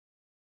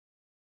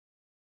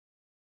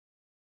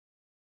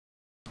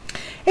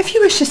If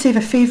you wish to save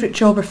a favourite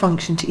job or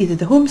function to either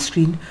the home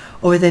screen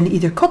or within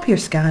either Copy or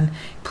Scan,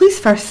 please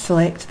first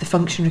select the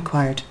function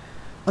required.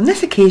 On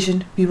this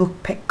occasion, we will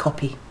pick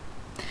Copy.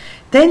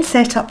 Then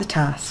set up the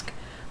task.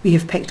 We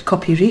have picked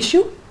Copy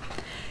Ratio,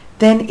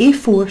 then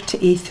A4 to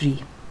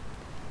A3.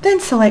 Then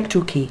select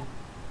OK.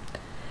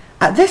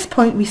 At this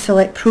point we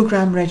select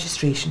Programme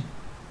Registration.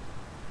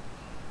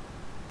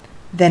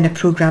 Then a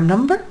programme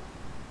number,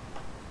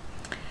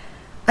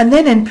 and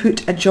then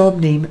input a job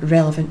name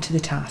relevant to the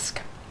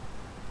task.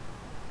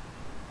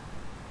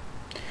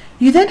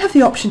 You then have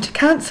the option to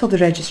cancel the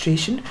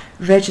registration,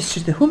 register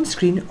to the home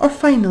screen, or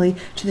finally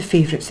to the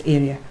Favourites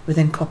area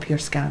within Copy or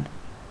Scan.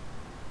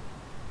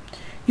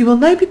 You will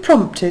now be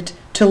prompted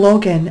to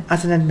log in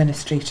as an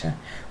administrator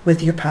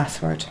with your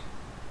password.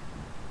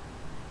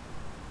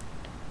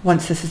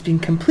 Once this has been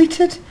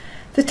completed,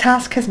 the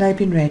task has now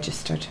been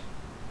registered.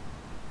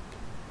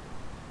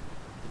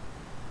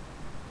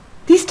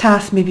 These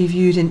tasks may be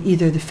viewed in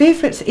either the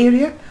Favourites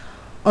area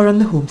or on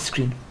the home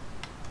screen.